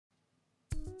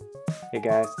Hey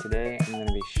guys, today I'm going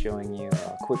to be showing you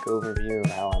a quick overview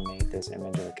of how I made this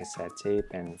image of a cassette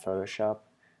tape in Photoshop.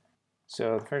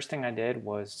 So the first thing I did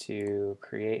was to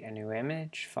create a new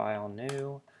image, file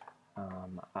new.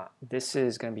 This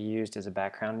is going to be used as a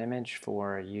background image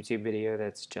for a YouTube video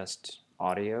that's just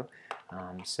audio.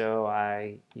 So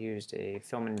I used a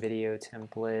film and video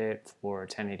template for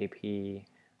 1080p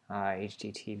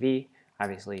HDTV.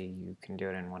 Obviously you can do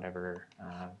it in whatever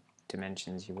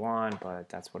dimensions you want, but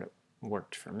that's what it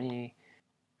worked for me.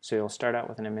 So you'll start out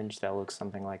with an image that looks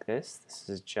something like this. This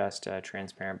is just a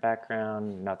transparent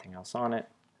background, nothing else on it.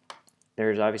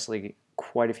 There's obviously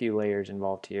quite a few layers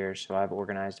involved here, so I've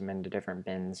organized them into different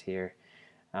bins here.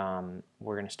 We're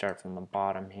going to start from the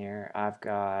bottom here. I've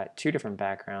got two different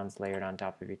backgrounds layered on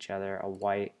top of each other, a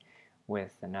white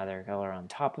with another color on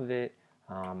top of it.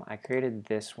 I created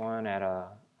this one at a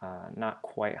not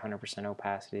quite 100%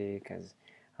 opacity because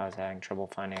I was having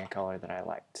trouble finding a color that I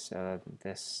liked. So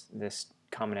this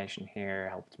combination here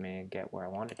helped me get where I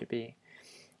wanted to be.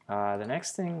 The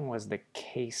next thing was the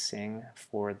casing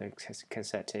for the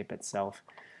cassette tape itself.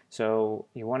 So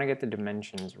you want to get the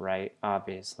dimensions right,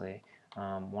 obviously.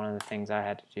 One of the things I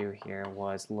had to do here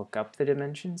was look up the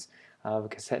dimensions of a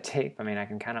cassette tape. I mean, I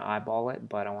can kind of eyeball it,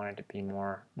 but I wanted to be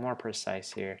more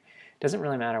precise here. It doesn't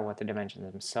really matter what the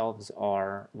dimensions themselves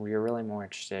are. We're really more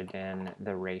interested in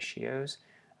the ratios.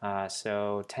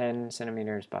 So 10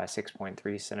 centimeters by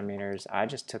 6.3 centimeters. I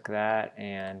just took that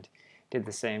and did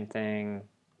the same thing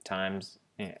times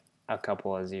a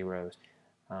couple of zeros,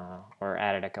 or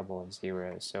added a couple of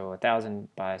zeros. So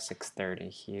 1000 by 630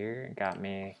 here got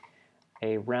me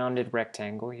a rounded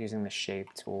rectangle using the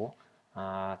shape tool,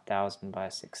 1000 by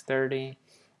 630,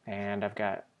 and I've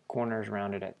got corners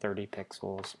rounded at 30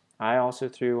 pixels. I also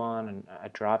threw on a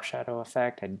drop shadow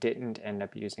effect. I didn't end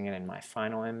up using it in my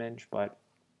final image, but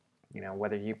you know,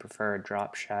 whether you prefer a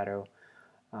drop shadow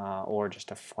or just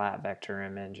a flat vector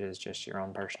image is just your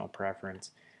own personal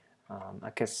preference. A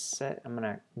cassette, I'm going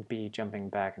to be jumping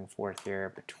back and forth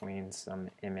here between some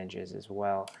images as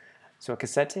well. So a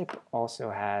cassette tape also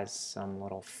has some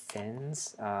little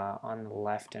fins on the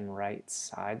left and right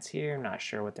sides here. I'm not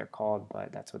sure what they're called,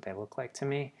 but that's what they look like to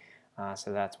me.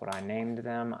 So that's what I named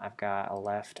them. I've got a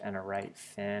left and a right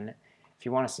fin. If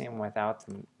you want to see them without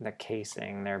the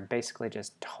casing, they're basically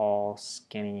just tall,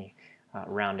 skinny,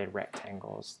 rounded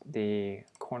rectangles. The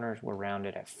corners were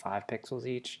rounded at 5 pixels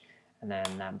each, and then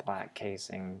that black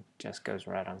casing just goes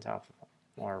right on top of them,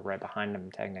 or right behind them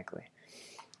technically.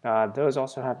 Those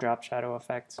also have drop shadow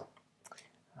effects.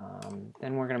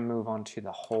 Then we're going to move on to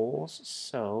the holes.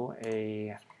 So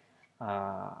a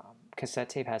cassette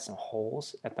tape has some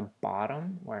holes at the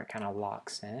bottom where it kind of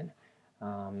locks in.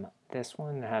 This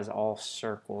one has all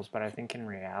circles, but I think in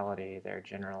reality they're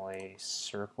generally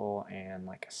circle and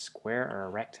like a square or a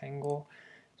rectangle.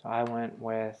 So I went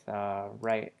with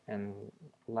right and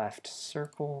left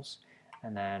circles,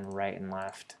 and then right and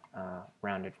left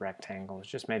rounded rectangles.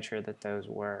 Just made sure that those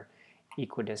were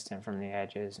equidistant from the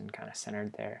edges and kind of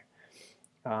centered there.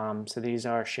 So these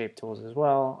are shape tools as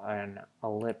well, an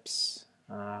ellipse,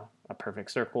 a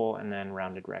perfect circle, and then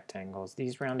rounded rectangles.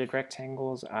 These rounded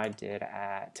rectangles I did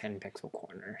at 10 pixel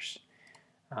corners.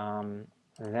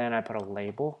 Then I put a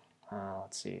label.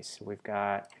 Let's see, so we've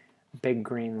got a big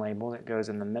green label that goes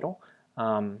in the middle.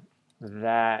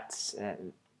 This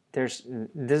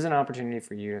is an opportunity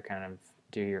for you to kind of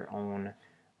do your own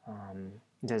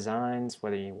designs,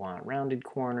 whether you want rounded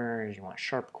corners, you want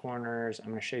sharp corners. I'm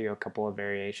going to show you a couple of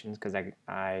variations because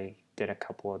I did a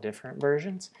couple of different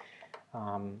versions.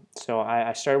 So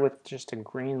I started with just a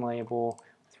green label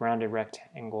with rounded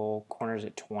rectangle, corners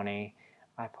at 20.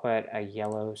 I put a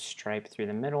yellow stripe through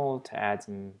the middle to add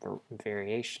some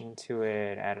variation to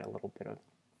it, add a little bit of,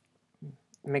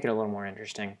 make it a little more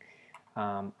interesting.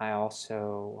 I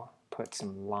also put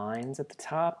some lines at the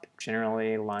top.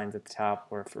 Generally, lines at the top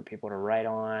were for people to write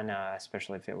on,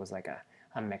 especially if it was like a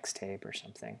mixtape or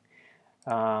something.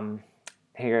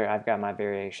 Here I've got my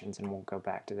variations, and we'll go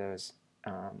back to those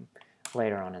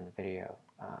later on in the video.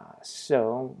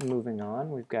 So moving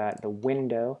on, we've got the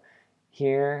window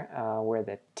here where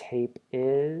the tape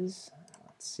is.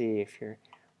 Let's see if you're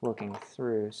looking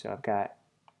through. So I've got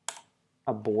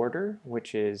a border,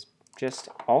 which is just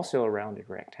also a rounded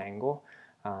rectangle,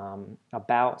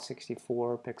 about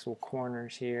 64 pixel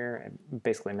corners here. It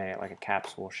basically made it like a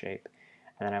capsule shape.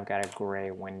 And then I've got a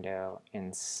gray window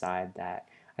inside that.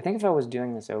 I think if I was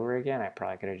doing this over again, I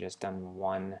probably could have just done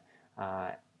one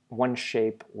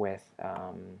shape with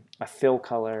a fill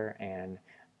color and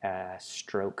a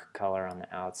stroke color on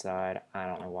the outside. I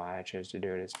don't know why I chose to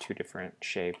do it as two different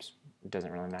shapes. It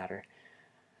doesn't really matter.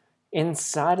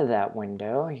 Inside of that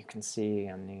window, you can see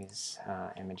on these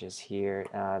images here,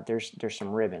 there's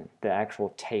some ribbon, the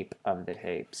actual tape of the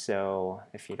tape. So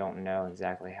if you don't know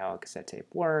exactly how a cassette tape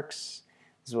works,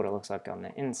 this is what it looks like on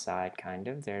the inside, kind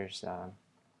of. There's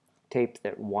tape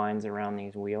that winds around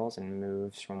these wheels and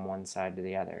moves from one side to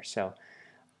the other. So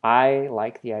I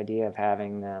like the idea of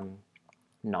having them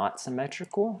not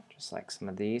symmetrical, just like some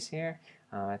of these here.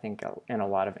 I think in a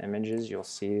lot of images you'll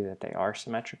see that they are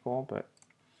symmetrical, but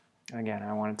again,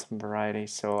 I wanted some variety,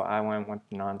 so I went with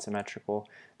non-symmetrical.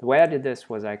 The way I did this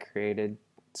was I created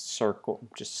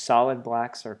just solid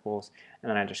black circles, and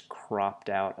then I just cropped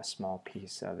out a small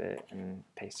piece of it and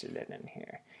pasted it in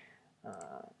here.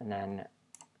 And then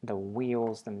the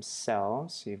wheels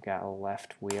themselves, so you've got a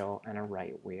left wheel and a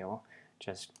right wheel,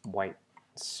 just white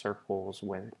circles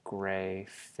with gray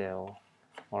fill,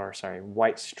 or sorry,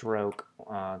 white stroke,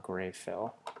 gray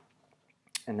fill.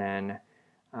 And then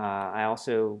I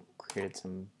also created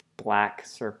some black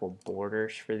circle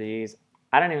borders for these.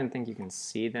 I don't even think you can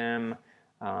see them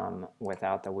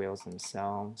without the wheels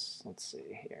themselves. Let's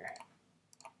see here.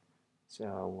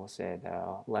 So we'll say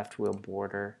the left wheel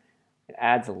border. It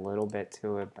adds a little bit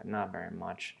to it, but not very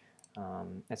much.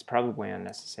 It's probably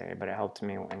unnecessary, but it helped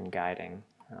me when guiding.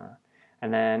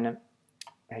 And then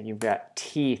you've got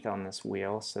teeth on this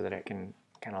wheel so that it can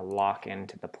kind of lock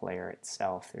into the player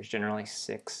itself. There's generally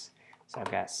 6. So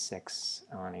I've got 6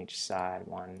 on each side,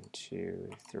 1, 2,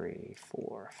 3,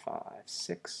 4, 5,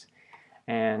 6.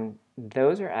 And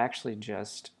those are actually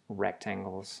just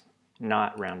rectangles,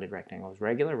 not rounded rectangles,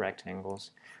 regular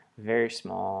rectangles, very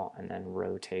small, and then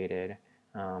rotated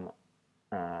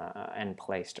and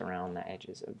placed around the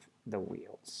edges of the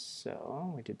wheels.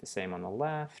 So we did the same on the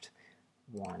left,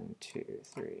 1, 2,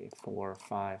 3, 4,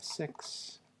 5,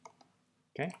 6.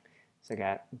 Okay, so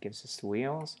that gives us the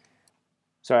wheels.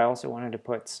 So I also wanted to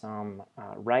put some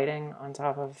writing on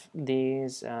top of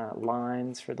these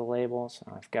lines for the labels.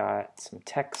 So I've got some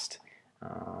text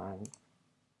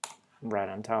right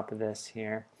on top of this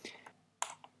here.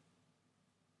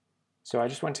 So I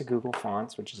just went to Google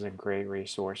Fonts, which is a great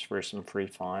resource for some free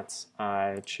fonts.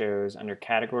 I chose under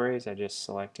categories, I just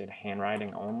selected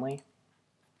handwriting only.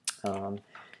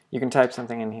 You can type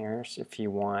something in here if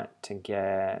you want to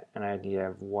get an idea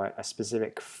of what a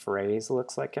specific phrase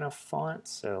looks like in a font.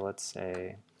 So let's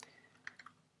say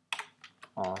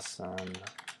awesome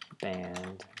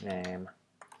band name.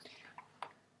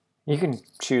 You can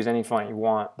choose any font you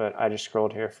want, but I just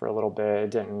scrolled here for a little bit.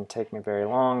 It didn't take me very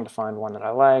long to find one that I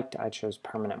liked. I chose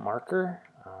permanent marker,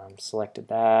 selected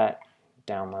that,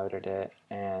 downloaded it,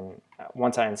 and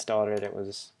once I installed it, it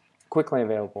was quickly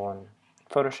available in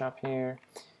Photoshop here.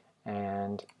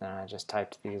 And then I just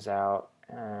typed these out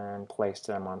and placed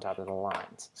them on top of the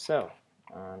lines. So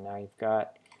now you've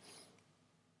got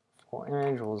full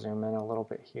image. We'll zoom in a little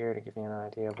bit here to give you an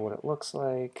idea of what it looks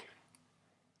like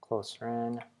closer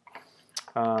in.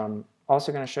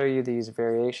 Also going to show you these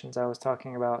variations I was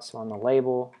talking about. So on the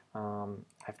label,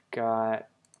 I've got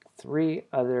 3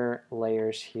 other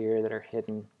layers here that are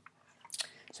hidden.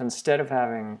 So instead of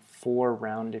having 4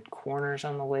 rounded corners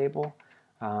on the label,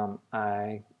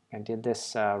 I did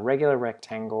this regular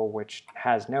rectangle which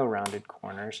has no rounded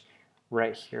corners.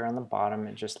 Right here on the bottom,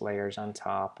 it just layers on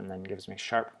top and then gives me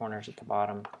sharp corners at the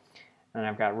bottom. And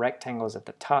I've got rectangles at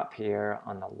the top here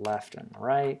on the left and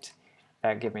right.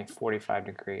 That give me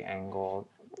 45-degree angle.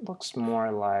 It looks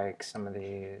more like some of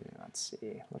the, let's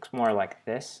see, looks more like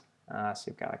this. So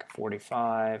you've got like a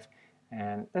 45,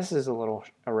 and this is a little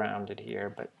rounded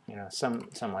here, but you know, some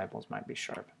labels might be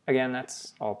sharp. Again,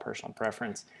 that's all personal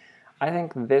preference. I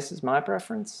think this is my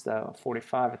preference, the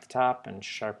 45 at the top and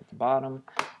sharp at the bottom.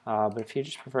 But if you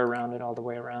just prefer rounded all the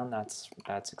way around, that's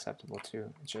acceptable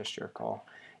too. It's just your call.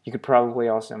 You could probably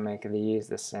also make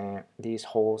these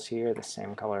holes here the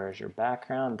same color as your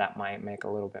background. That might make a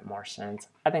little bit more sense.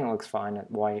 I think it looks fine at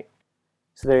white.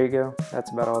 So there you go.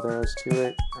 That's about all there is to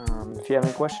it. If you have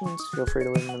any questions, feel free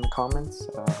to leave them in the comments.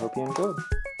 I hope you enjoyed.